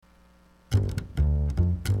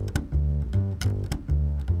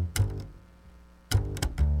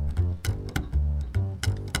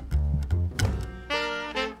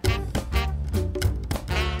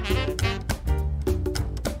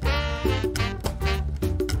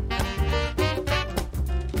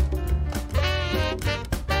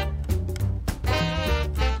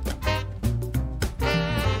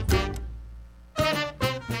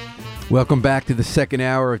Welcome back to the second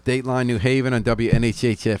hour of Dateline New Haven on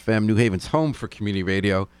WNHH-FM, New Haven's home for community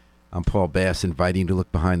radio. I'm Paul Bass, inviting you to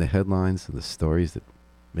look behind the headlines and the stories that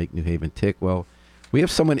make New Haven tick. Well, we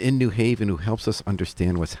have someone in New Haven who helps us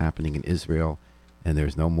understand what's happening in Israel, and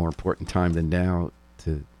there's no more important time than now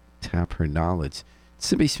to tap her knowledge.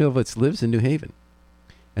 Tzippy Shmilovitz lives in New Haven,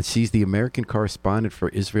 and she's the American correspondent for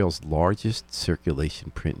Israel's largest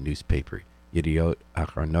circulation print newspaper, Yediot,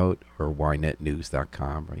 Ahronot, or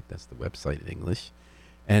ynetnews.com, right? That's the website in English.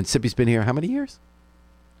 And Tzippy's been here how many years?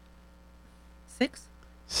 6.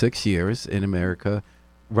 6 years in America,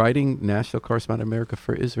 writing national correspondent America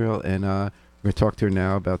for Israel. And we're going to talk to her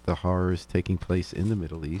now about the horrors taking place in the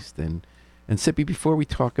Middle East. And Tzippy, before we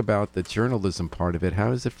talk about the journalism part of it, how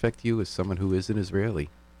does it affect you as someone who is an Israeli?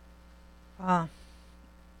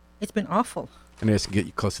 It's been awful. And I can get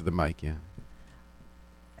you close to the mic, yeah.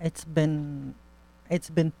 It's been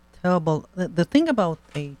terrible. The thing about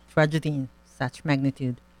a tragedy in such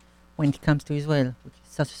magnitude when it comes to Israel, which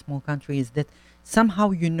is such a small country, is that somehow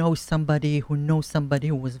you know somebody who knows somebody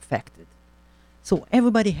who was affected. So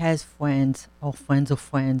everybody has friends of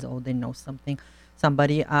friends, or they know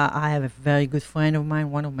somebody. I have a very good friend of mine,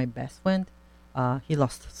 one of my best friends. He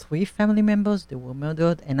lost 3 family members. They were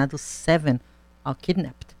murdered. Another 7 are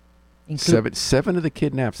kidnapped. Seven of the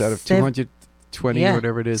kidnaps out of 220 or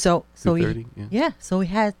whatever it is. So so we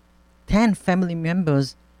had 10 family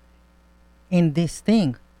members in this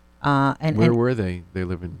thing. Where were they? They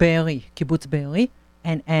live in Be'eri, kibbutz Be'eri,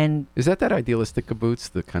 and is that idealistic kibbutz,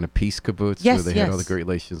 the kind of peace kibbutz where they had all the great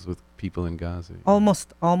relations with people in Gaza?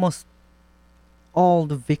 Almost all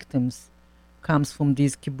the victims comes from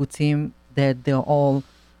these kibbutzim that they're all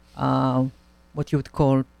what you would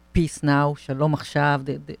call peace now, shalom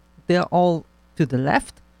achshav. They're all to the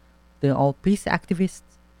left. They're all peace activists.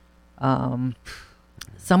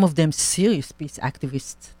 Some of them serious peace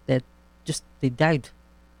activists that they died.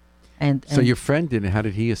 And so your friend didn't. How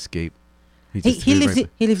did he escape? He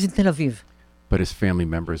lives in Tel Aviv. But his family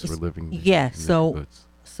members were living. Yeah.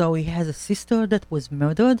 So he has a sister that was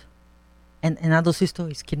murdered, and another sister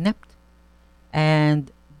is kidnapped,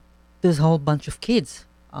 and there's a whole bunch of kids.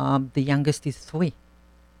 The youngest is 3.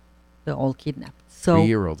 They're all kidnapped. So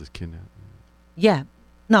 3-year-old is kidnapped. Yeah.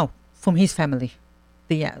 No, from his family.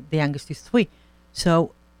 The youngest is 3.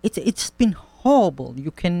 So it's been horrible.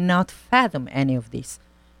 You cannot fathom any of this.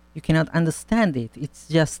 You cannot understand it. It's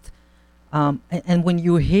just, and when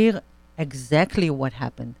you hear exactly what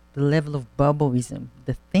happened, the level of barbarism,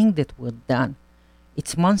 the thing that were done,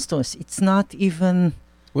 it's monstrous. It's not even.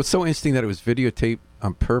 Well, it's so interesting that it was videotaped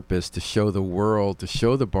on purpose to show the world, to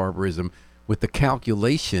show the barbarism, with the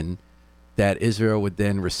calculation that Israel would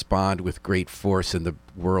then respond with great force, and the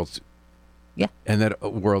world's. Yeah. And that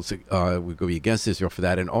world's would go against Israel for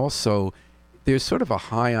that. And also, there's sort of a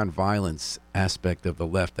high on violence aspect of the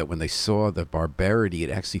left that when they saw the barbarity, it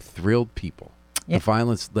actually thrilled people. Yeah. The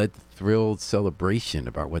violence led to thrilled celebration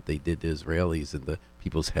about what they did to Israelis and the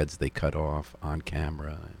people's heads they cut off on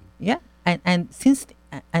camera. Yeah. And since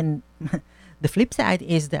the flip side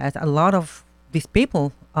is that a lot of these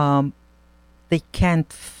people, they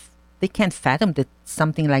can't fathom that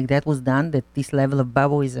something like that was done, that this level of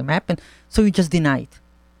barbarism happened. So you just deny it.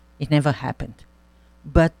 It never happened.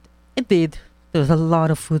 But it did. There's a lot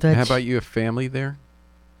of footage. How about you have family there?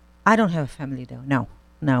 I don't have a family there. No.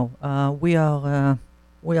 We are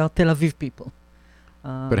Tel Aviv people.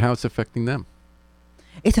 But how it's affecting them?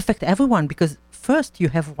 It affects everyone because first you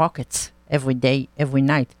have rockets every day, every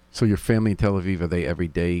night. So your family in Tel Aviv, are they every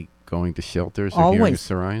day going to shelters or always, hearing the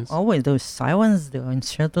sirens? Always. There's sirens. They're in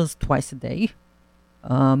shelters twice a day.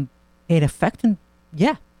 It affected,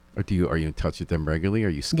 yeah. Or are you in touch with them regularly? Are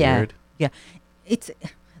you scared? Yeah.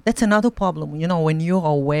 That's another problem. You know, when you're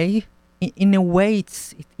away, in a way,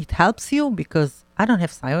 it helps you because I don't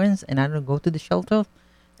have sirens and I don't go to the shelter.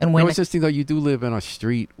 And when it's interesting though. You do live on a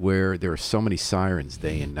street where there are so many sirens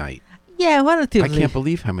day and night. Yeah, relatively. I can't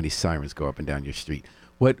believe how many sirens go up and down your street.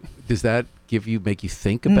 What does that make you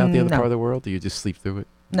think about the other part of the world? Or you just sleep through it?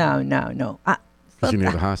 No. Because you're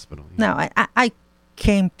near the hospital. No, I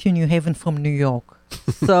came to New Haven from New York,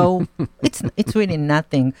 so it's really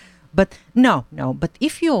nothing. But no. But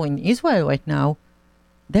if you're in Israel right now,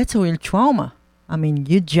 that's a real trauma. I mean,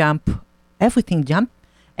 you jump, everything jump,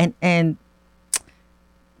 and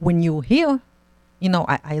when you're here, you know,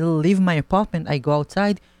 I leave my apartment, I go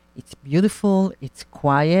outside. It's beautiful, it's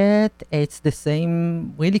quiet, it's the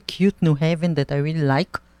same really cute New Haven that I really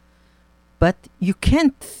like. But you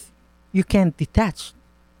can't detach.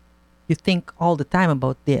 You think all the time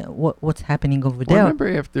about what's happening over there. I remember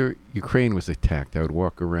after Ukraine was attacked, I would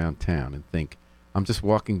walk around town and think, I'm just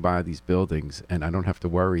walking by these buildings, and I don't have to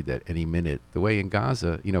worry that any minute, the way in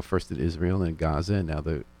Gaza, first at Israel and Gaza, and now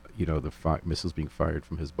the missiles being fired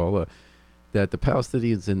from Hezbollah, that the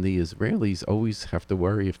Palestinians and the Israelis always have to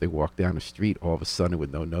worry if they walk down the street, all of a sudden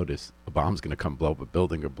with no notice, a bomb's going to come blow up a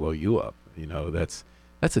building or blow you up.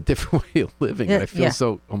 That's a different way of living. Yeah, And I feel yeah.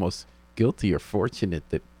 so almost guilty or fortunate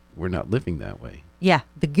that we're not living that way. Yeah,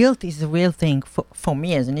 the guilt is a real thing for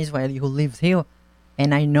me as an Israeli who lives here,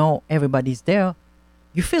 and I know everybody's there.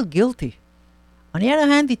 You feel guilty. On the other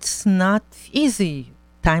hand, it's not easy.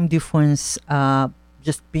 Time difference,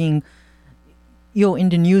 just being you're in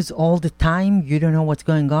the news all the time. You don't know what's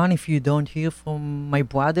going on. If you don't hear from my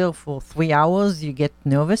brother for 3 hours, you get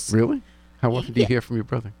nervous. Really? How often do you Yeah. hear from your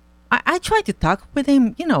brother? I try to talk with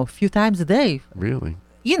him, a few times a day. Really?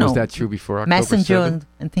 You know, Was that true before October Messenger 7th?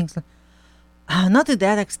 and things like. Not to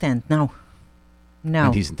that extent. No.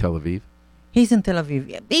 And he's in Tel Aviv? He's in Tel Aviv.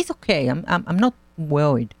 Yeah, he's okay. I'm not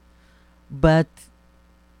worried. But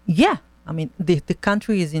yeah, I mean the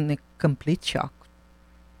country is in a complete shock.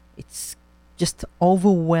 It's just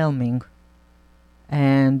overwhelming.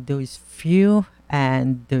 And there is fear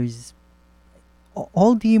and there is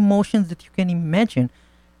all the emotions that you can imagine.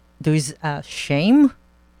 There is shame,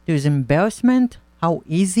 there is embarrassment, how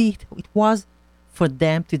easy it was for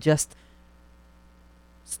them to just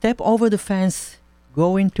step over the fence,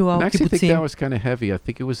 go into our I actually think kibbutzim. that was kind of heavy. I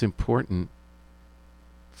think it was important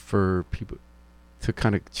for people to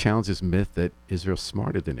kind of challenge this myth that Israel's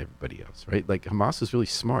smarter than everybody else, right? Like Hamas is really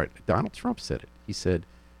smart. Donald Trump said it. He said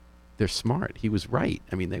they're smart. He was right.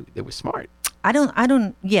 I mean, they were smart. I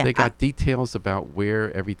don't, yeah. They got details about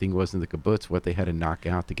where everything was in the kibbutz, what they had to knock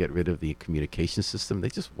out to get rid of the communication system. They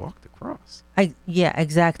just walked across. Yeah,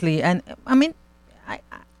 exactly. And I mean,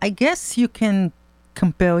 I guess you can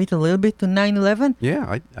compare it a little bit to 9/11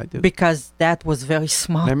 Yeah, I do. because that was very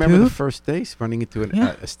smart I remember too. the first day running into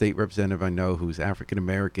Yeah. a state representative I know who's African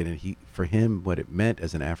American, and for him, what it meant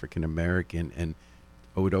as an African American, and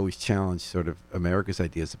I would always challenge sort of America's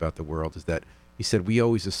ideas about the world, is that he said we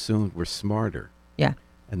always assumed we're smarter, Yeah.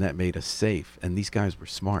 and that made us safe. And these guys were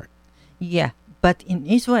smart. Yeah, but in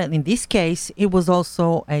Israel, in this case, it was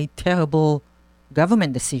also a terrible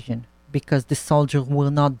government decision because the soldiers were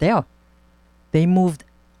not there. They moved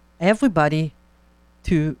everybody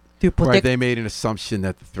to Right? protect. They made an assumption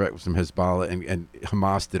that the threat was from Hezbollah, and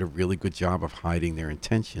Hamas did a really good job of hiding their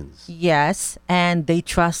intentions. Yes, and they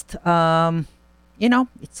trust.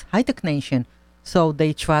 It's high-tech nation, so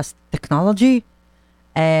they trust technology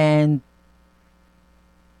and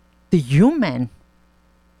the human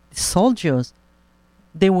soldiers.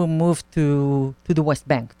 They were moved to the West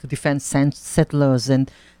Bank to defend settlers,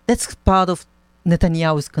 and that's part of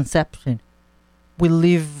Netanyahu's conception.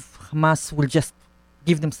 Hamas will just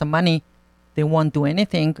give them some money, they won't do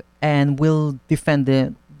anything, and will defend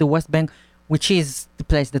the West Bank, which is the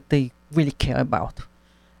place that they really care about.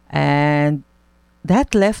 And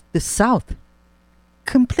that left the South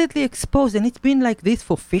completely exposed, and it's been like this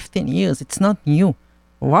for 15 years. It's not new.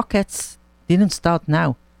 Rockets didn't start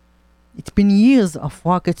now. It's been years of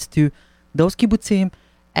rockets to those kibbutzim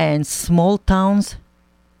and small towns,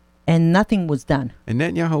 and nothing was done. And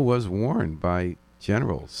Netanyahu was warned by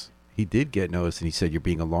generals. He did get notice, and he said, "You're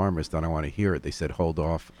being alarmist. I don't want to hear it." They said, "Hold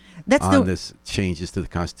off That's on this changes to the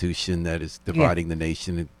Constitution that is dividing the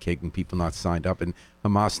nation and making people not signed up." And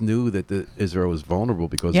Hamas knew that Israel was vulnerable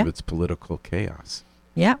because Yeah. of its political chaos.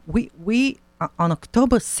 Yeah, we on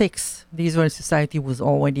October 6th, the Israeli society was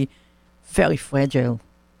already very fragile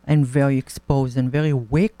and very exposed and very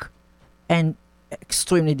weak and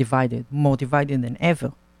extremely divided, more divided than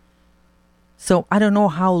ever. So I don't know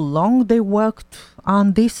how long they worked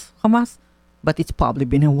on this, Hamas, but it's probably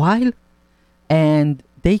been a while. And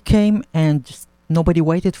they came and just nobody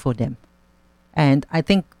waited for them. And I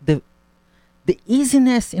think the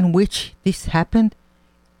easiness in which this happened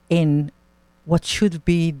in what should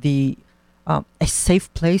be a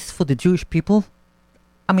safe place for the Jewish people,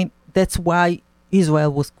 I mean, that's why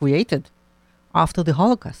Israel was created after the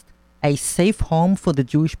Holocaust, a safe home for the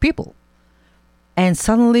Jewish people. And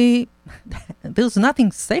suddenly, there's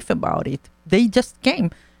nothing safe about it. They just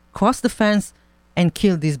came, crossed the fence, and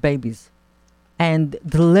killed these babies. And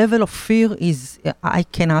the level of fear is, I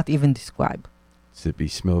cannot even describe. Tzippy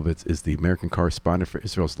Shmilovitz is the American correspondent for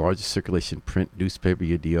Israel's largest circulation print newspaper,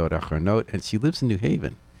 Yediot, Ahronot, and she lives in New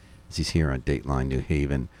Haven. She's here on Dateline New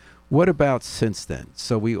Haven. What about since then?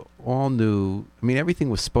 So we all knew, I mean, everything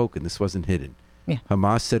was spoken. This wasn't hidden. Yeah.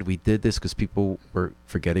 Hamas said we did this because people were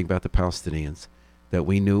forgetting about the Palestinians, that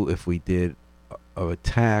we knew if we did an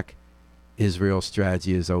attack, Israel's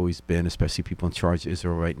strategy has always been, especially people in charge of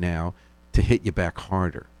Israel right now, to hit you back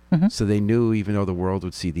harder. So they knew, even though the world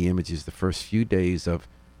would see the images the first few days of,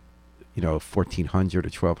 1,400 or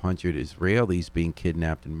 1,200 Israelis being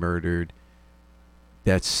kidnapped and murdered,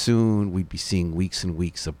 that soon we'd be seeing weeks and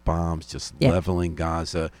weeks of bombs just leveling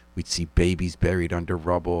Gaza. We'd see babies buried under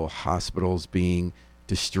rubble, hospitals being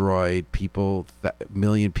destroyed,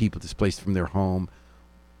 million people displaced from their home.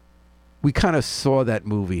 We kind of saw that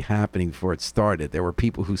movie happening before it started. There were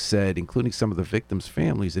people who said, including some of the victims'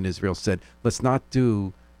 families in Israel, said, let's not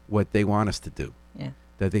do what they want us to do. Yeah.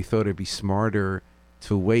 That they thought it'd be smarter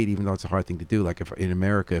to wait, even though it's a hard thing to do. Like if in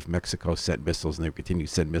America, if Mexico sent missiles and they continue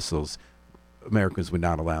to send missiles, Americans would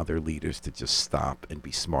not allow their leaders to just stop and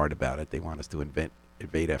be smart about it. They want us to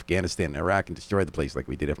invade Afghanistan and Iraq and destroy the place like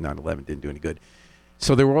we did after 9/11. Didn't do any good.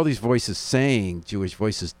 So there were all these voices saying, Jewish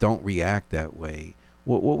voices, don't react that way.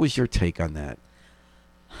 What was your take on that?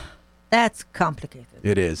 That's complicated.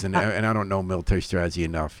 It is, and I don't know military strategy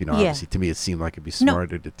enough. Obviously, to me, it seemed like it'd be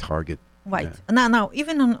smarter to target. Right. Now,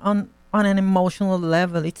 even on an emotional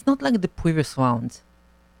level, it's not like the previous rounds.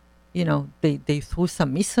 They threw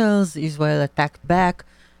some missiles, Israel attacked back,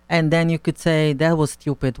 and then you could say, that was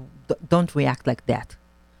stupid, don't react like that.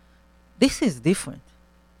 This is different.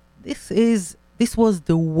 This was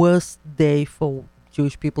the worst day for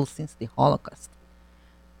Jewish people since the Holocaust.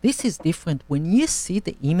 This is different. When you see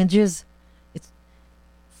the images, it's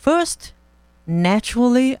first,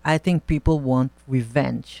 naturally, I think people want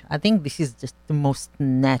revenge. I think this is just the most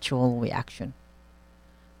natural reaction.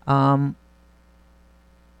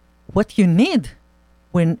 What you need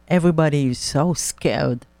when everybody is so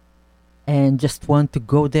scared and just want to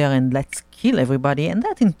go there and let's kill everybody, and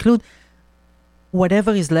that include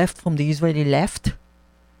whatever is left from the Israeli left.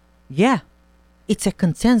 Yeah, it's a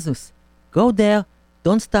consensus. Go there,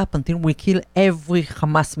 don't stop until we kill every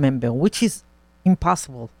Hamas member, which is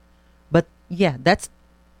impossible. But yeah, that's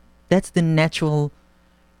the natural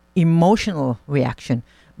emotional reaction.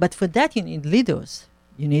 But for that you need leaders.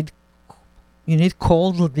 You need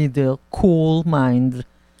cold leader, cool mind.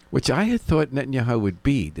 Which I had thought Netanyahu would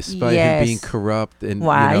be, despite him being corrupt. And,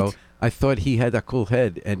 I thought he had that cool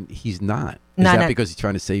head, and he's not. Is that because he's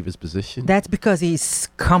trying to save his position? That's because he's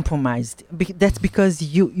compromised. That's because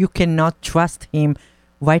you cannot trust him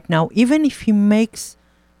right now. Even if he makes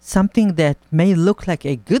something that may look like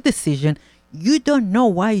a good decision, you don't know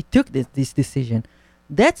why he took this decision.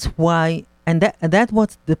 That's why, and that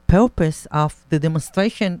was the purpose of the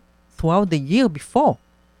demonstration throughout the year before.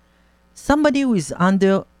 Somebody who is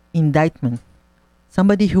under indictment,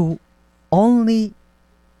 somebody who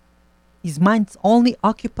his mind's only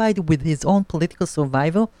occupied with his own political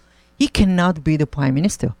survival, he cannot be the prime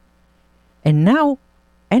minister. And now,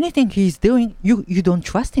 anything he's doing, you don't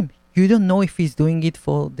trust him. You don't know if he's doing it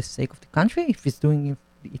for the sake of the country, if he's doing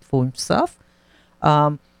it for himself.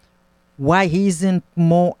 Why he isn't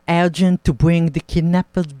more urgent to bring the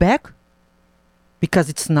kidnappers back? Because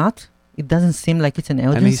it's not. It doesn't seem like it's an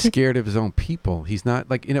urgency. And he's scared of his own people. He's not,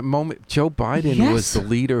 like, in a moment, Joe Biden was the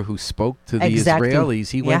leader who spoke to the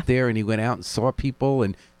Israelis. He went there and he went out and saw people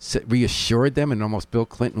and reassured them in almost Bill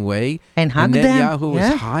Clinton way. And hugged them. Netanyahu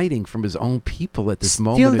was hiding from his own people at this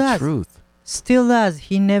moment of truth. Still does.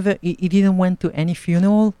 He didn't went to any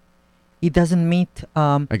funeral. He doesn't meet.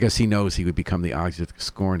 I guess he knows he would become the object of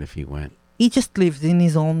scorn if he went. He just lives in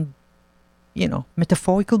his own,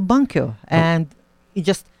 metaphorical bunker. And he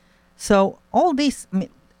just... So all this,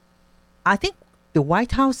 I think the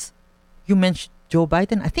White House, you mentioned Joe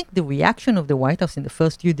Biden, I think the reaction of the White House in the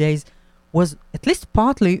first few days was at least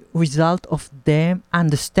partly result of them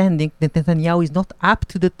understanding that Netanyahu is not up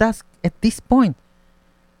to the task at this point.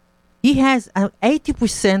 He has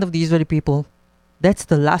 80% of the Israeli people, that's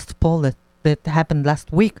the last poll that happened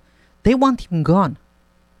last week, they want him gone.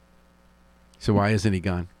 So why isn't he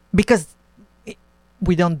gone? Because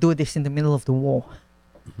we don't do this in the middle of the war.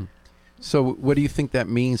 Mm-hmm. So what do you think that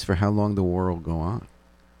means for how long the war will go on?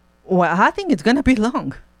 Well, I think it's going to be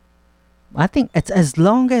long. I think it's as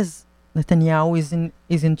long as Netanyahu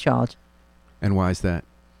is in charge. And why is that?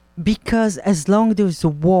 Because as long as there's a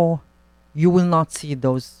war, you will not see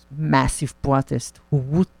those massive protests who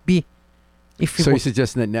would be... So you're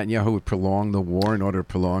suggesting that Netanyahu would prolong the war in order to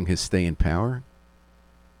prolong his stay in power?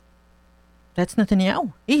 That's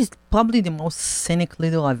Netanyahu. He's probably the most cynic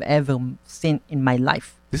leader I've ever seen in my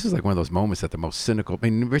life. This is like one of those moments that the most cynical... I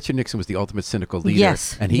mean, Richard Nixon was the ultimate cynical leader.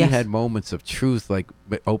 Yes. And he had moments of truth, like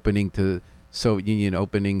opening to Soviet Union,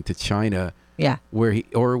 opening to China. Yeah.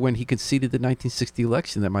 Or when he conceded the 1960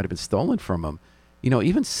 election that might have been stolen from him.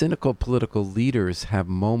 Even cynical political leaders have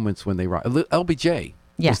moments when they... LBJ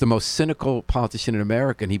was the most cynical politician in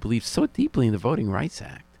America, and he believed so deeply in the Voting Rights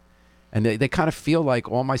Act. And they kind of feel like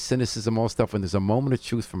all my cynicism, all stuff, when there's a moment of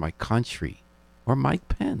truth for my country, or Mike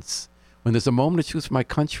Pence, when there's a moment of truth for my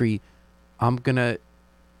country, I'm going to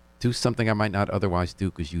do something I might not otherwise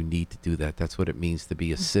do because you need to do that. That's what it means to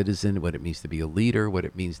be a citizen, what it means to be a leader, what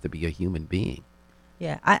it means to be a human being.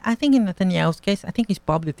 Yeah, I think in Netanyahu's case, I think he's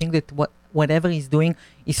probably think that whatever he's doing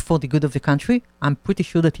is for the good of the country. I'm pretty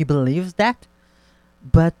sure that he believes that.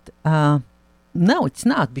 But no, it's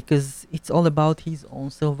not, because it's all about his own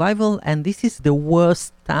survival. And this is the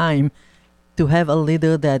worst time to have a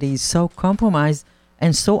leader that is so compromised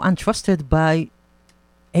and so untrusted by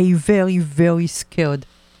a very, very scared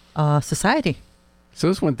society. So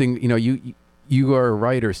that's one thing, you are a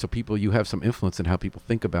writer, so you have some influence in how people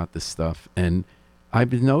think about this stuff. And I've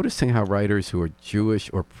been noticing how writers who are Jewish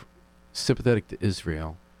or sympathetic to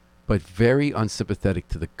Israel, but very unsympathetic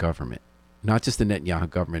to the government, not just the Netanyahu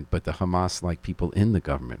government, but the Hamas-like people in the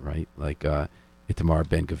government, right? Like Itamar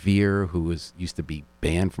Ben-Gvir, who used to be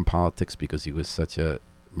banned from politics because he was such a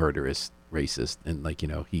murderous racist, and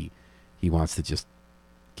he wants to just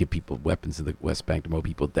give people weapons in the West Bank to mow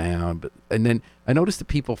people down. And then I noticed that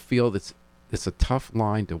people feel that it's a tough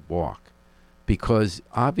line to walk, because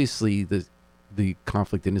obviously the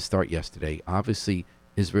conflict didn't start yesterday. Obviously,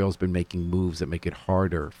 Israel's been making moves that make it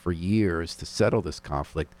harder for years to settle this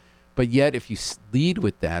conflict. But yet, if you lead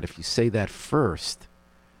with that, if you say that first,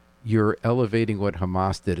 you're elevating what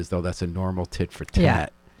Hamas did as though that's a normal tit for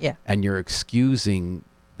tat. Yeah. And you're excusing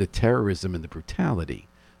the terrorism and the brutality.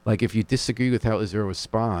 Like, if you disagree with how Israel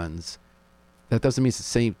responds, that doesn't mean it's the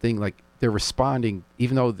same thing. Like, they're responding,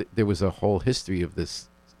 even though there was a whole history of this,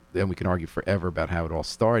 and we can argue forever about how it all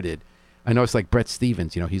started. I know it's like Bret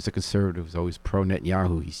Stephens, he's a conservative who's always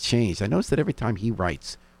pro-Netanyahu. He's changed. I noticed that every time he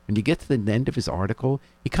writes, when you get to the end of his article,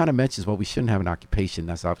 he kind of mentions, well, we shouldn't have an occupation.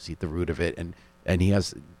 That's obviously at the root of it. And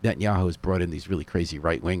Netanyahu has brought in these really crazy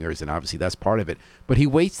right-wingers, and obviously that's part of it. But he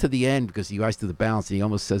waits to the end because he likes to do the balance, and he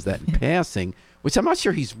almost says that in passing, which I'm not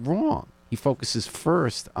sure he's wrong. He focuses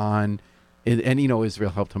first on, and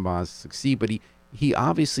Israel helped Hamas succeed, but he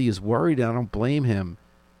obviously is worried, and I don't blame him,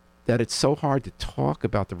 that it's so hard to talk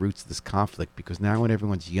about the roots of this conflict, because now when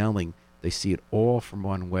everyone's yelling, they see it all from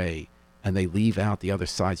one way, and they leave out the other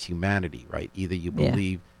side's humanity, right? Either you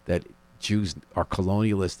believe that Jews are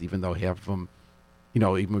colonialists, even though half of them,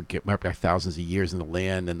 even went back thousands of years in the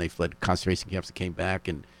land, and they fled concentration camps and came back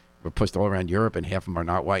and were pushed all around Europe, and half of them are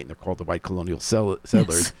not white, and they're called the white colonial settlers.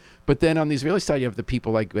 Yes. But then on the Israeli side, you have the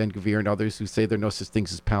people like Ben-Gvir and others who say there are no such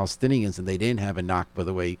things as Palestinians, and they didn't have a Nakba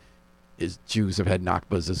the way Jews have had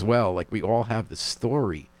Nakbas as well. Like, we all have this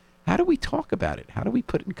story. How do we talk about it? How do we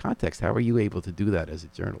put it in context? How are you able to do that as a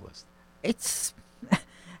journalist? It's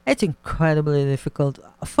incredibly difficult.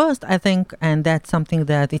 First, I think, and that's something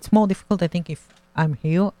that it's more difficult, I think, if I'm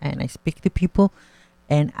here and I speak to people,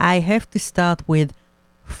 and I have to start with,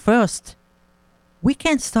 first, we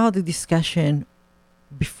can't start the discussion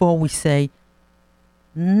before we say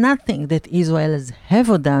nothing that Israel has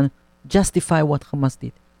ever done justify what Hamas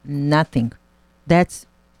did. Nothing. That's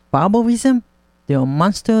barbarism. They are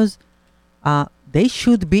monsters. They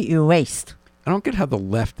should be erased. I don't get how the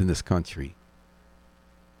left in this country,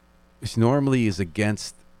 which normally is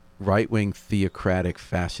against right-wing theocratic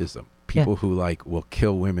fascism, people who will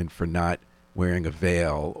kill women for not wearing a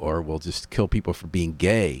veil, or will just kill people for being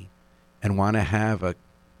gay, and want to have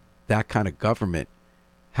that kind of government,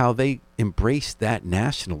 how they embrace that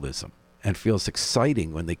nationalism and feel it's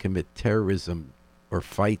exciting when they commit terrorism or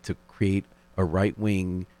fight to create a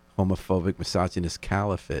right-wing, homophobic, misogynist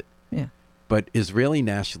caliphate. Yeah. But Israeli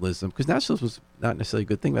nationalism, because nationalism was not necessarily a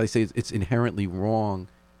good thing, but they say it's inherently wrong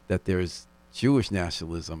that there's Jewish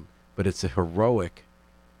nationalism, but it's a heroic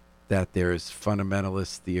that there's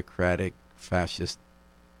fundamentalist, theocratic, fascist,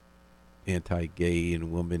 anti-gay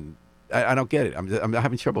and woman. I don't get it. I'm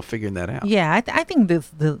having trouble figuring that out. Yeah, I think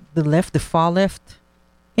the left, the far left,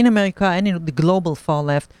 in America and in the global far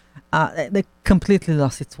left, they completely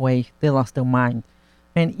lost its way. They lost their mind.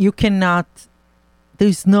 And you cannot,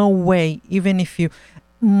 there's no way, even if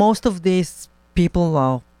most of these people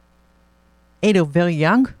are either very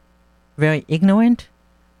young, very ignorant,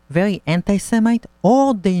 very anti-Semite,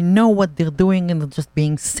 or they know what they're doing and they're just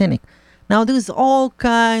being cynic. Now, there's all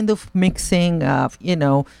kind of mixing of,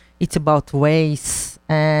 it's about race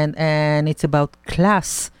and it's about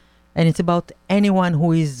class, and it's about anyone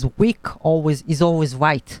who is weak is always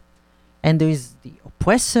right. And there is the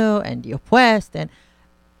oppressor and the oppressed, and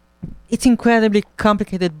it's incredibly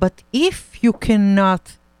complicated. But if you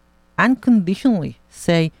cannot unconditionally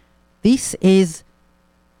say this is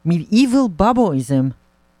medieval barbarism,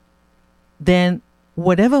 then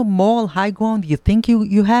whatever moral high ground you think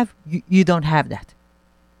you have, you don't have that.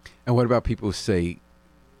 And what about people who say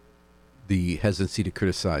the hesitancy to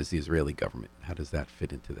criticize the Israeli government? How does that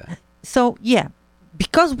fit into that? So, yeah,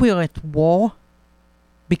 because we're at war,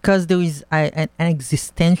 because there is an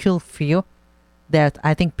existential fear that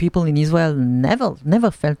I think people in Israel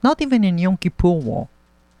never felt, not even in Yom Kippur War,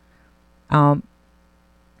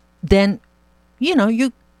 then,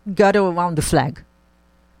 you gather around the flag.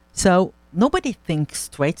 So nobody thinks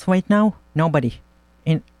straight right now. Nobody.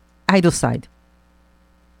 In either side.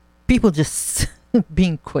 People just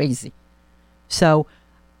being crazy. So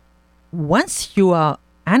once you are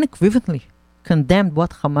unequivocally condemned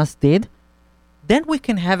what Hamas did, then we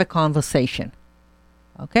can have a conversation.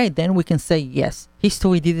 Okay, then we can say, yes,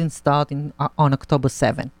 history didn't start on October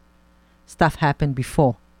 7. Stuff happened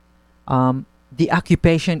before. The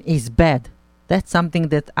occupation is bad. That's something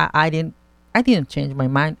that I didn't change my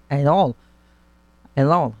mind at all. At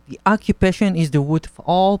all. The occupation is the root of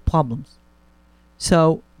all problems.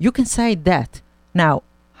 So you can say that. Now,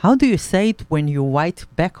 how do you say it when you write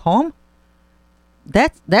back home?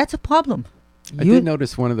 That's a problem. I did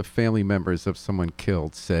notice one of the family members of someone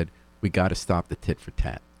killed said, we got to stop the tit for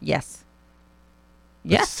tat. Yes.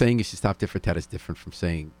 But Yes. saying you should stop tit for tat is different from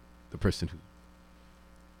saying the person who.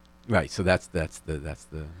 Right. So that's the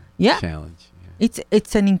challenge. Yeah.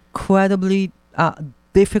 It's an incredibly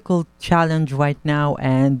difficult challenge right now,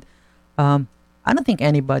 and I don't think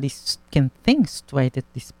anybody can think straight at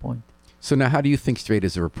this point. So now, how do you think straight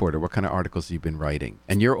as a reporter? What kind of articles have you been writing?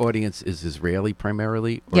 And your audience is Israeli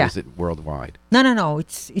primarily, or is it worldwide? No.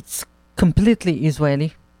 It's completely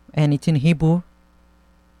Israeli, and it's in Hebrew.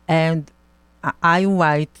 And I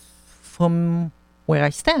write from where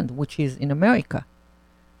I stand, which is in America.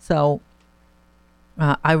 So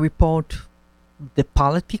I report the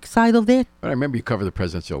politics side of it. But I remember you cover the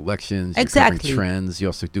presidential elections. You're Exactly. covering trends. You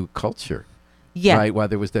also do culture. Yeah. Right. While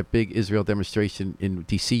there was that big Israel demonstration in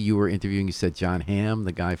D.C., you were interviewing. You said John Hamm,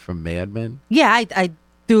 the guy from Mad Men. Yeah, I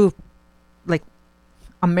do like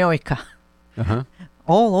America.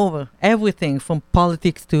 All over, everything from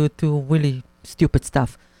politics to really stupid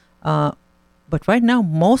stuff. But right now,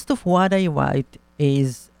 most of what I write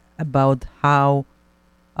is about how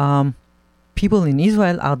people in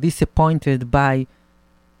Israel are disappointed by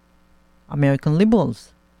American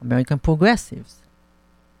liberals, American progressives,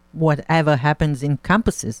 whatever happens in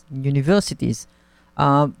campuses, in universities,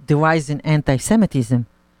 the rise in anti-Semitism.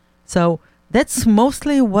 So that's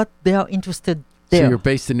mostly what they are interested there. So you're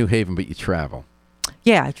based in New Haven, but you travel.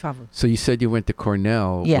 Yeah, I travel. So you said you went to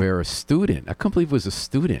Cornell, where a student, I can't believe it was a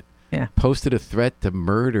student, posted a threat to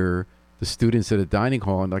murder the students at a dining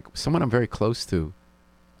hall. And like someone I'm very close to,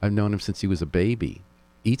 I've known him since he was a baby,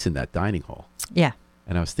 eats in that dining hall. Yeah.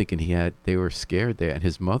 And I was thinking they were scared there. And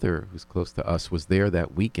his mother, who's close to us, was there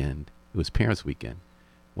that weekend. It was parents' weekend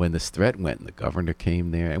when this threat went and the governor came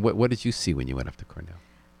there. And what did you see when you went up to Cornell?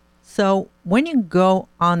 So when you go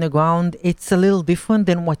on the ground, it's a little different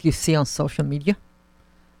than what you see on social media.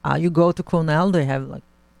 You go to Cornell, they have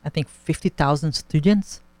I think 50,000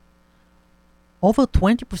 students. Over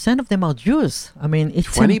 20% of them are Jews. I mean, it's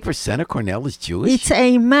 20% of Cornell is Jewish? It's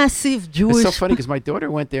a massive Jewish. It's so funny because my daughter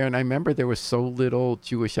went there and I remember there was so little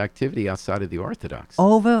Jewish activity outside of the Orthodox.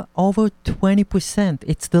 Over 20%.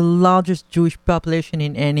 It's the largest Jewish population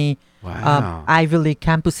in any Ivy League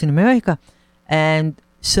campus in America. And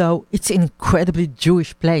so it's an incredibly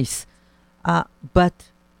Jewish place. But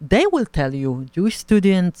they will tell you, Jewish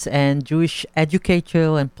students and Jewish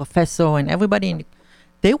educator and professor and everybody,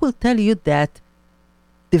 they will tell you that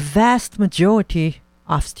the vast majority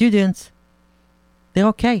of students, they're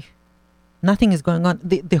okay. Nothing is going on.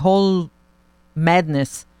 The whole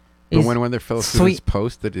madness is... But when their fellow students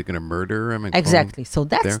post that they're going to murder them? And exactly. So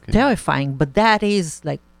that's terrifying. But that is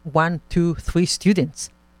like 1, 2, 3 students.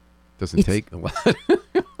 Doesn't take a lot.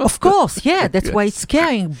 Of course, yeah. That's why it's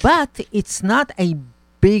scary. But it's not a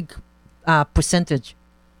big percentage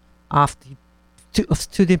of the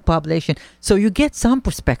student population. So you get some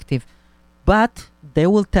perspective. But they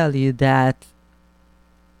will tell you that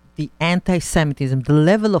the anti-Semitism, the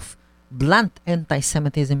level of blunt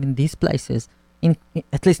anti-Semitism in these places,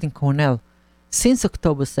 at least in Cornell, since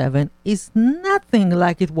October 7, is nothing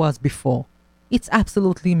like it was before. It's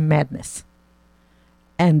absolutely madness.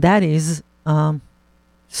 And that is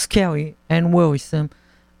scary and worrisome.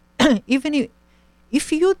 Even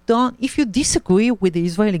if you disagree with the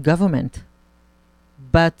Israeli government,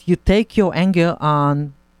 but you take your anger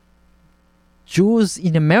on Jews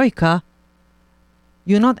in America,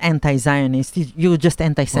 you're not anti-Zionist. You're just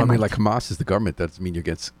anti-Semite. Well, I mean, like Hamas is the government. That doesn't mean you're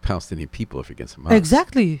against Palestinian people if you're against Hamas.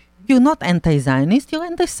 Exactly. You're not anti-Zionist. You're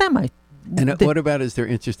anti-Semite. And what about is there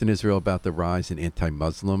interest in Israel about the rise in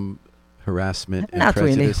anti-Muslim harassment and Not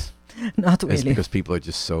really. prejudice? Not It's really. because people are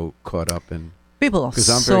just so caught up in. People are Because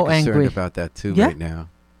I'm so very concerned angry. about that too Yeah. right now.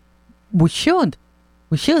 We should.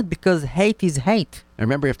 We should, because hate is hate. I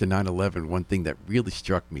remember after 9/11, one thing that really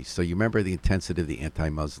struck me. So you remember the intensity of the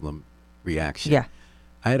anti-Muslim reaction. Yeah.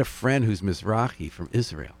 I had a friend who's Mizrahi from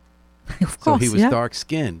Israel. Of So course. he was yeah.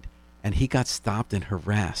 dark-skinned, and he got stopped and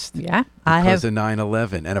harassed Yeah. I because have. of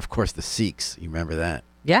 9/11, and of course the Sikhs. You remember that?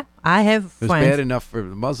 Yeah. I have It was friends. bad enough for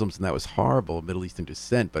the Muslims, and that was horrible, Middle Eastern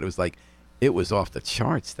descent. But it was like, it was off the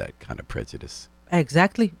charts, that kind of prejudice.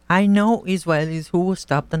 Exactly. I know Israelis who were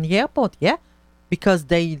stopped on the airport. Yeah. Because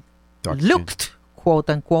they Dark-skinned. looked, quote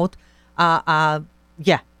unquote.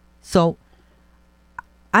 Yeah. So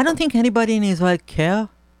I don't think anybody in Israel care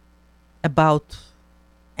about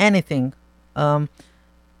anything.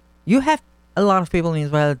 You have a lot of people in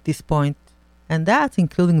Israel at this point, and that's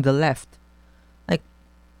including the left. Like,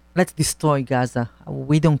 let's destroy Gaza.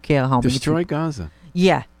 We don't care how Destroy many. Gaza.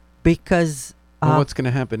 Yeah, because Well, what's going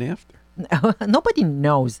to happen after? nobody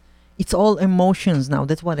knows. It's all emotions now.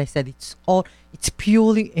 That's what I said. It's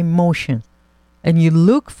purely emotion. And you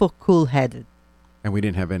look for cool-headed. And we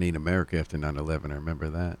didn't have any in America after 9/11. I remember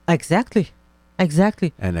that. Exactly.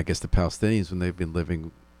 And I guess the Palestinians, when they've been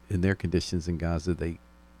living in their conditions in Gaza, they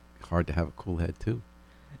hard to have a cool head too.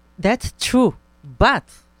 That's true. But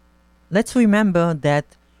let's remember that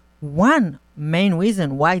one main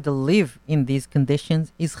reason why they live in these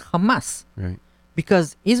conditions is Hamas. Right.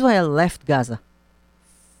 Because Israel left Gaza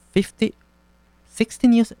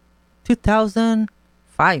 16 years,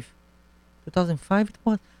 2005. 2005 it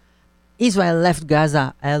was. Israel left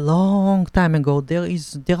Gaza a long time ago. There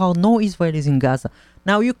are no Israelis in Gaza.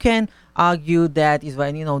 Now you can argue that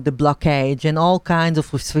Israel, the blockade and all kinds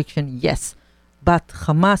of restriction, yes. But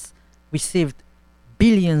Hamas received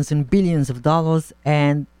billions and billions of dollars,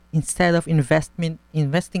 and instead of investing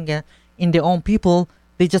in their own people,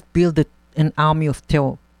 they just built an army of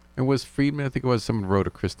terror. And was Friedman, I think it was, someone wrote to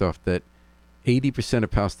Christoph that 80%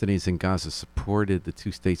 of Palestinians in Gaza supported the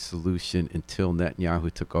two-state solution until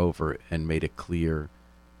Netanyahu took over and made it clear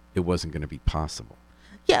it wasn't going to be possible.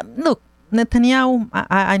 Yeah, look, Netanyahu,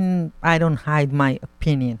 I don't hide my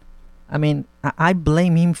opinion. I mean, I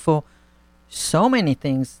blame him for so many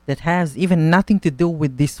things that has even nothing to do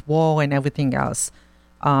with this war and everything else.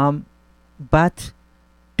 But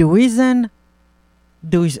the reason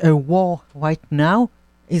there is a war right now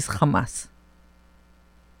is Hamas.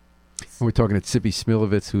 We're talking to Tzippy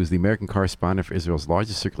Shmilovitz, who is the American correspondent for Israel's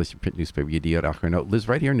largest circulation print newspaper, Yediot Ahronot, lives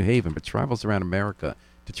right here in New Haven, but travels around America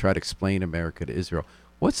to try to explain America to Israel.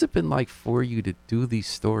 What's it been like for you to do these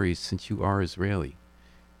stories since you are Israeli?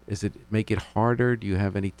 Does it make it harder? Do you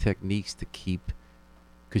have any techniques to keep,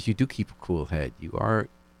 because you do keep a cool head. You are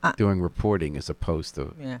doing reporting as opposed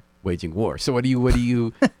to waging war. So what do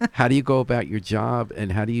you, how do you go about your job,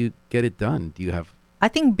 and how do you get it done? Do you have? I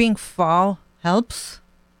think being far helps.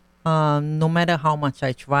 No matter how much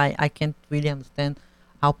I try, I can't really understand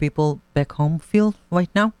how people back home feel right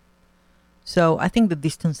now. So I think the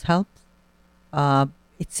distance helps.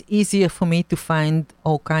 It's easier for me to find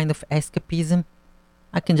all kind of escapism.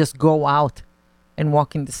 I can just go out and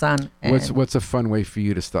walk in the sun. And What's a fun way for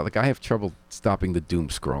you to stop? Like, I have trouble stopping the doom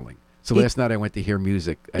scrolling. So last night I went to hear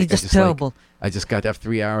music. It's just terrible. I just got after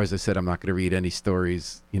 3 hours. I said I'm not going to read any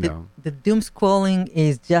stories. The doom scrolling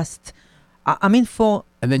is just.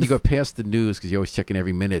 And then you go past the news because you're always checking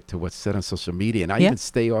every minute to what's said on social media. And I even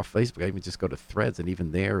stay off Facebook. I even just go to Threads, and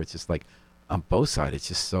even there, it's just like on both sides, it's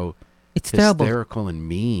just so hysterical and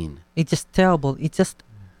mean. It's just terrible. It's just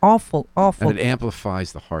awful. And it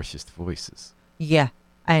amplifies the harshest voices. Yeah,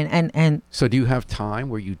 and so do you have time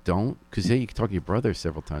where you don't? Because you can talk to your brother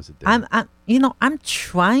several times a day. I'm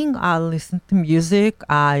trying. I listen to music.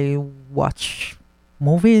 I watch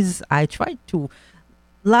movies. I try to.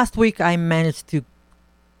 Last week I managed to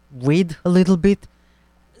read a little bit.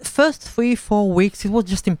 First 3-4 weeks it was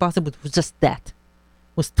just impossible. It was just that.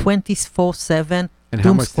 It was 24/7. And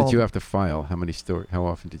how much did you have to file? How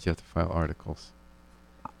often did you have to file articles?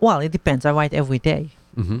 Well, it depends. I write every day.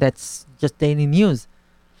 Mm-hmm. That's just daily news.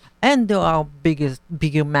 And there are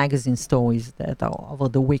bigger magazine stories that are over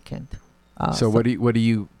the weekend. So what are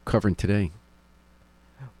you covering today?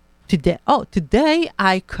 Today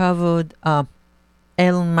I covered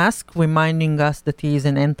Elon Musk reminding us that he is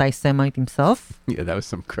an anti-Semite himself. Yeah, that was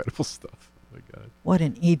some incredible stuff. Oh my God. What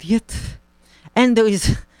an idiot. And there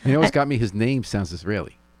is... You know what's got me? His name sounds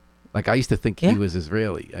Israeli. Like, I used to think he was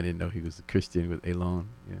Israeli. I didn't know he was a Christian with Elon.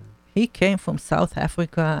 Yeah. He came from South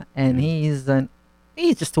Africa, and he's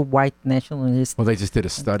just a white nationalist. Well, they just did a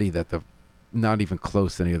study that not even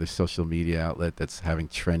close to any other social media outlet that's having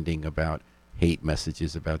trending about hate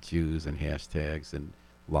messages about Jews and hashtags and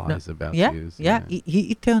lies about Yeah, Jews. yeah.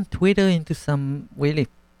 He turned Twitter into some really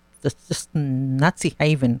just Nazi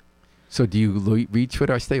haven. So do you read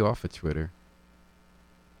Twitter? I stay off of Twitter.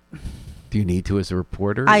 Do you need to as a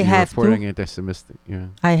reporter? I You're have to. reporting anti-Semitic. Yeah.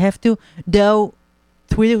 I have to, though.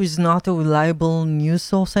 Twitter is not a reliable news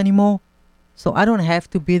source anymore, so I don't have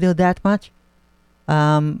to be there that much.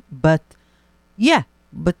 But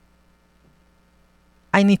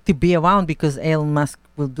I need to be around because Elon Musk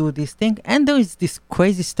will do this thing. And there is this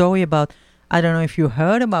crazy story about, I don't know if you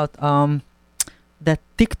heard about that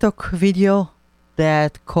TikTok video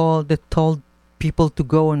that told people to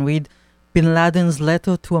go and read Bin Laden's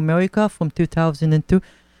letter to America from 2002.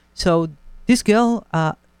 So this girl,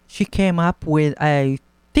 she came up with a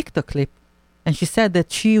TikTok clip, and she said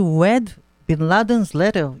that she read Bin Laden's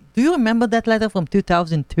letter. Do you remember that letter from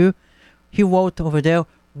 2002? He wrote over there,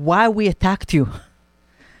 "Why we attacked you,"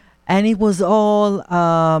 and it was all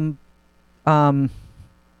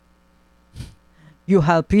you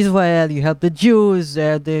help Israel, you help the Jews.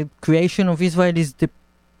 The creation of Israel is the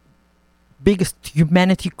biggest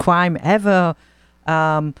humanity crime ever.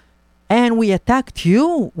 And we attacked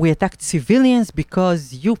you. We attacked civilians because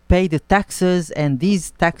you pay the taxes, and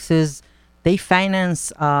these taxes, they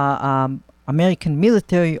finance American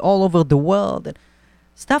military all over the world. And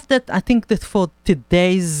stuff that I think that for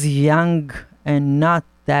today's young and not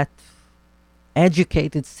that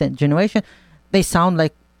educated generation, they sound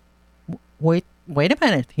like, wait a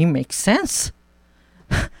minute, he makes sense.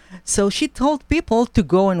 So she told people to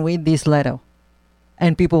go and read this letter.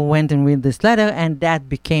 And people went and read this letter, and that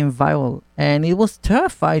became viral. And it was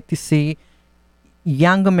terrified to see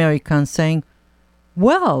young Americans saying,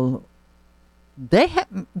 well, they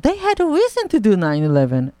had a reason to do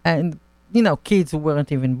 9/11. And, kids who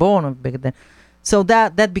weren't even born back then. So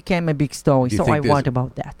that became a big story. So I wrote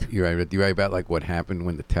about that. You're right about like what happened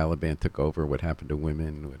when the Taliban took over, what happened to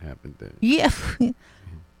women, what happened to... Yeah.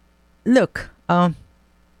 Look,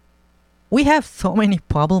 we have so many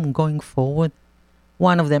problems going forward.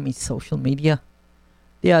 One of them is social media.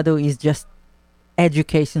 The other is just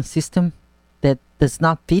education system that does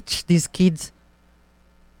not teach these kids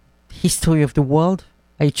history of the world,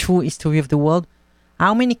 a true history of the world.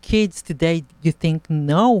 How many kids today do you think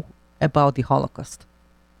know about the Holocaust?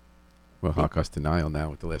 Well, Holocaust denial now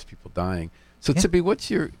with the last people dying. So, Tzippy, what's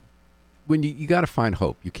your... When you got to find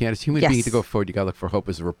hope. You can't, as a human being, to go forward, you got to look for hope.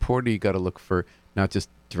 As a reporter, you got to look for not just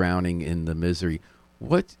drowning in the misery.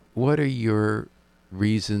 What are your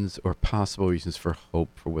reasons or possible reasons for hope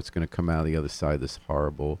for what's going to come out of the other side of this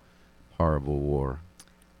horrible, horrible war?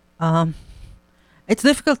 It's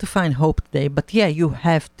difficult to find hope today, but yeah, you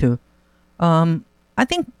have to. I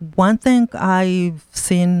think one thing I've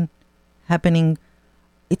seen happening,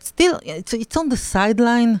 it's on the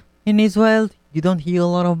sideline in Israel. You don't hear a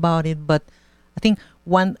lot about it, but I think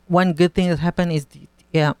one good thing that happened is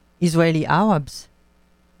the Israeli Arabs.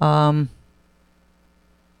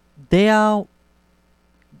 They are,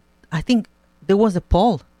 I think there was a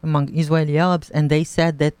poll among Israeli Arabs, and they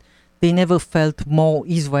said that they never felt more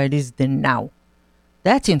Israelis than now.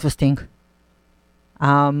 That's interesting.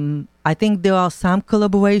 I think there are some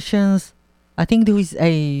collaborations. I think there is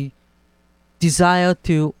a desire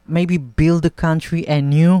to maybe build the country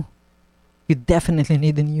anew. You definitely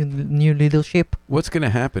need a new leadership. What's going to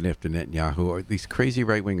happen after Netanyahu? Are these crazy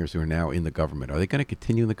right-wingers who are now in the government, are they going to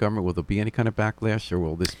continue in the government? Will there be any kind of backlash, or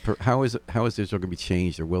will this? How is Israel going to be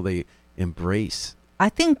changed, or will they embrace? I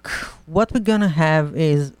think what we're going to have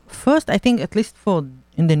is, first, I think at least for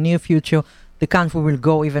in the near future, the country will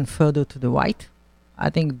go even further to the right. I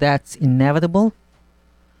think that's inevitable.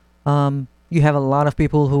 You have a lot of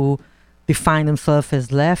people who define themselves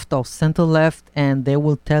as left or center left, and they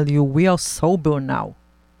will tell you, we are sober now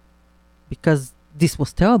because this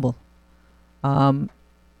was terrible.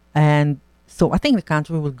 And so I think the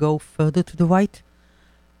country will go further to the right.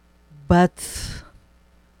 But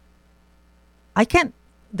I can't.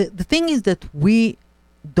 The thing is that we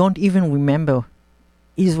don't even remember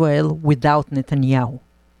Israel without Netanyahu.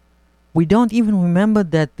 We don't even remember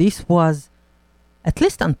that this was, at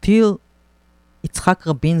least until Yitzhak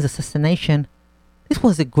Rabin's assassination, this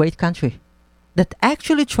was a great country that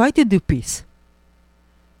actually tried to do peace.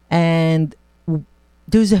 And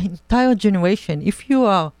there's an entire generation. If you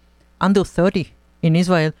are under 30 in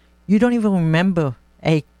Israel, you don't even remember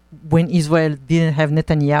when Israel didn't have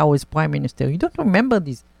Netanyahu as prime minister. You don't remember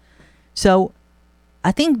this. So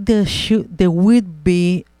I think there would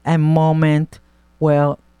be a moment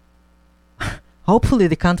where hopefully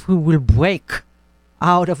the country will break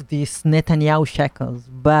out of these Netanyahu shackles.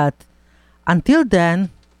 But until then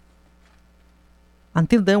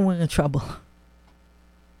we're in trouble.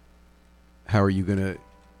 how are you going to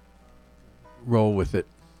roll with it?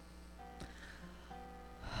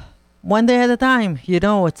 One day at a time. You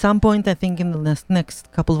know, at some point, I think in the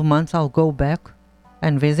next couple of months, I'll go back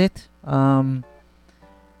and visit. You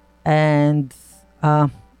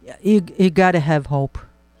gotta have hope.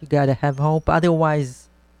 You gotta have hope. Otherwise,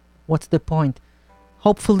 what's the point?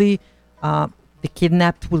 Hopefully, the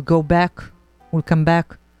kidnapped will come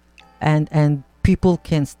back, and people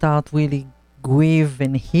can start really grieve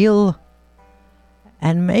and heal.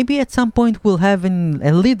 And maybe at some point we'll have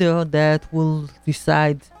a leader that will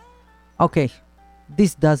decide, okay,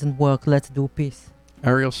 this doesn't work, let's do peace.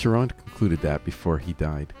 Ariel Sharon concluded that before he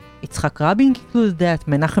died. Yitzhak Rabin concluded that.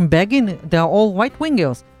 Menachem Begin, they're all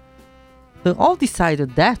right-wingers. They all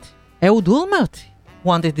decided that. Ehud Olmert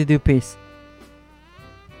wanted to do peace.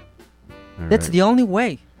 That's the only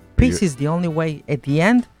way. Peace is the only way. At the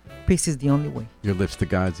end, peace is the only way. Your lips to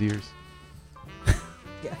God's ears.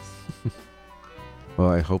 Yes. Well,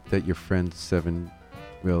 I hope that your friend's 7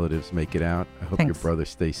 relatives make it out. I hope Thanks. your brother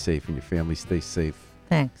stays safe and your family stays safe.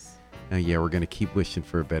 Thanks. And yeah, we're going to keep wishing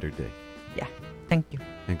for a better day. Yeah. Thank you.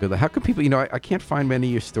 And good luck. How can people, I can't find many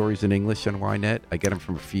of your stories in English on Ynet. I get them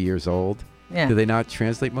from a few years old. Yeah. Do they not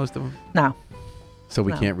translate most of them? No. So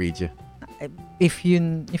we No. can't read you? If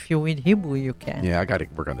you read Hebrew, you can. Yeah, I got to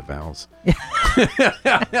work on the vowels. I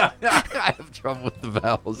have trouble with the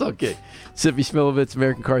vowels. Okay. Tzippy Shmilovitz,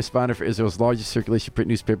 American correspondent for Israel's largest circulation print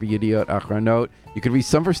newspaper, Yediot, Ahronot. You can read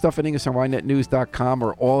some of her stuff in English on YNetNews.com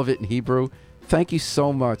or all of it in Hebrew. Thank you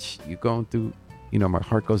so much. You're going through, my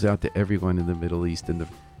heart goes out to everyone in the Middle East and the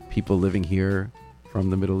people living here from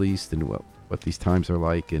the Middle East and what these times are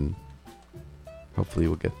like. And hopefully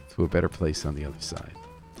we'll get to a better place on the other side.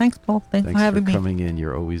 Thanks, Paul. Thanks for having me. Coming in.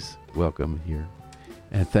 You're always welcome here.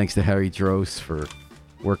 And thanks to Harry Dross for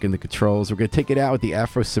working the controls. We're going to take it out with the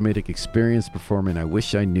Afro-Semitic Experience performing I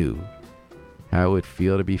Wish I Knew How It Would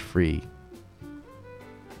Feel to Be Free.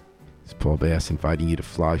 It's Paul Bass inviting you to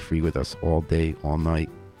fly free with us all day, all night,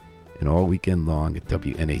 and all weekend long at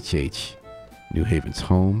WNHH, New Haven's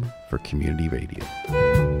home for community radio.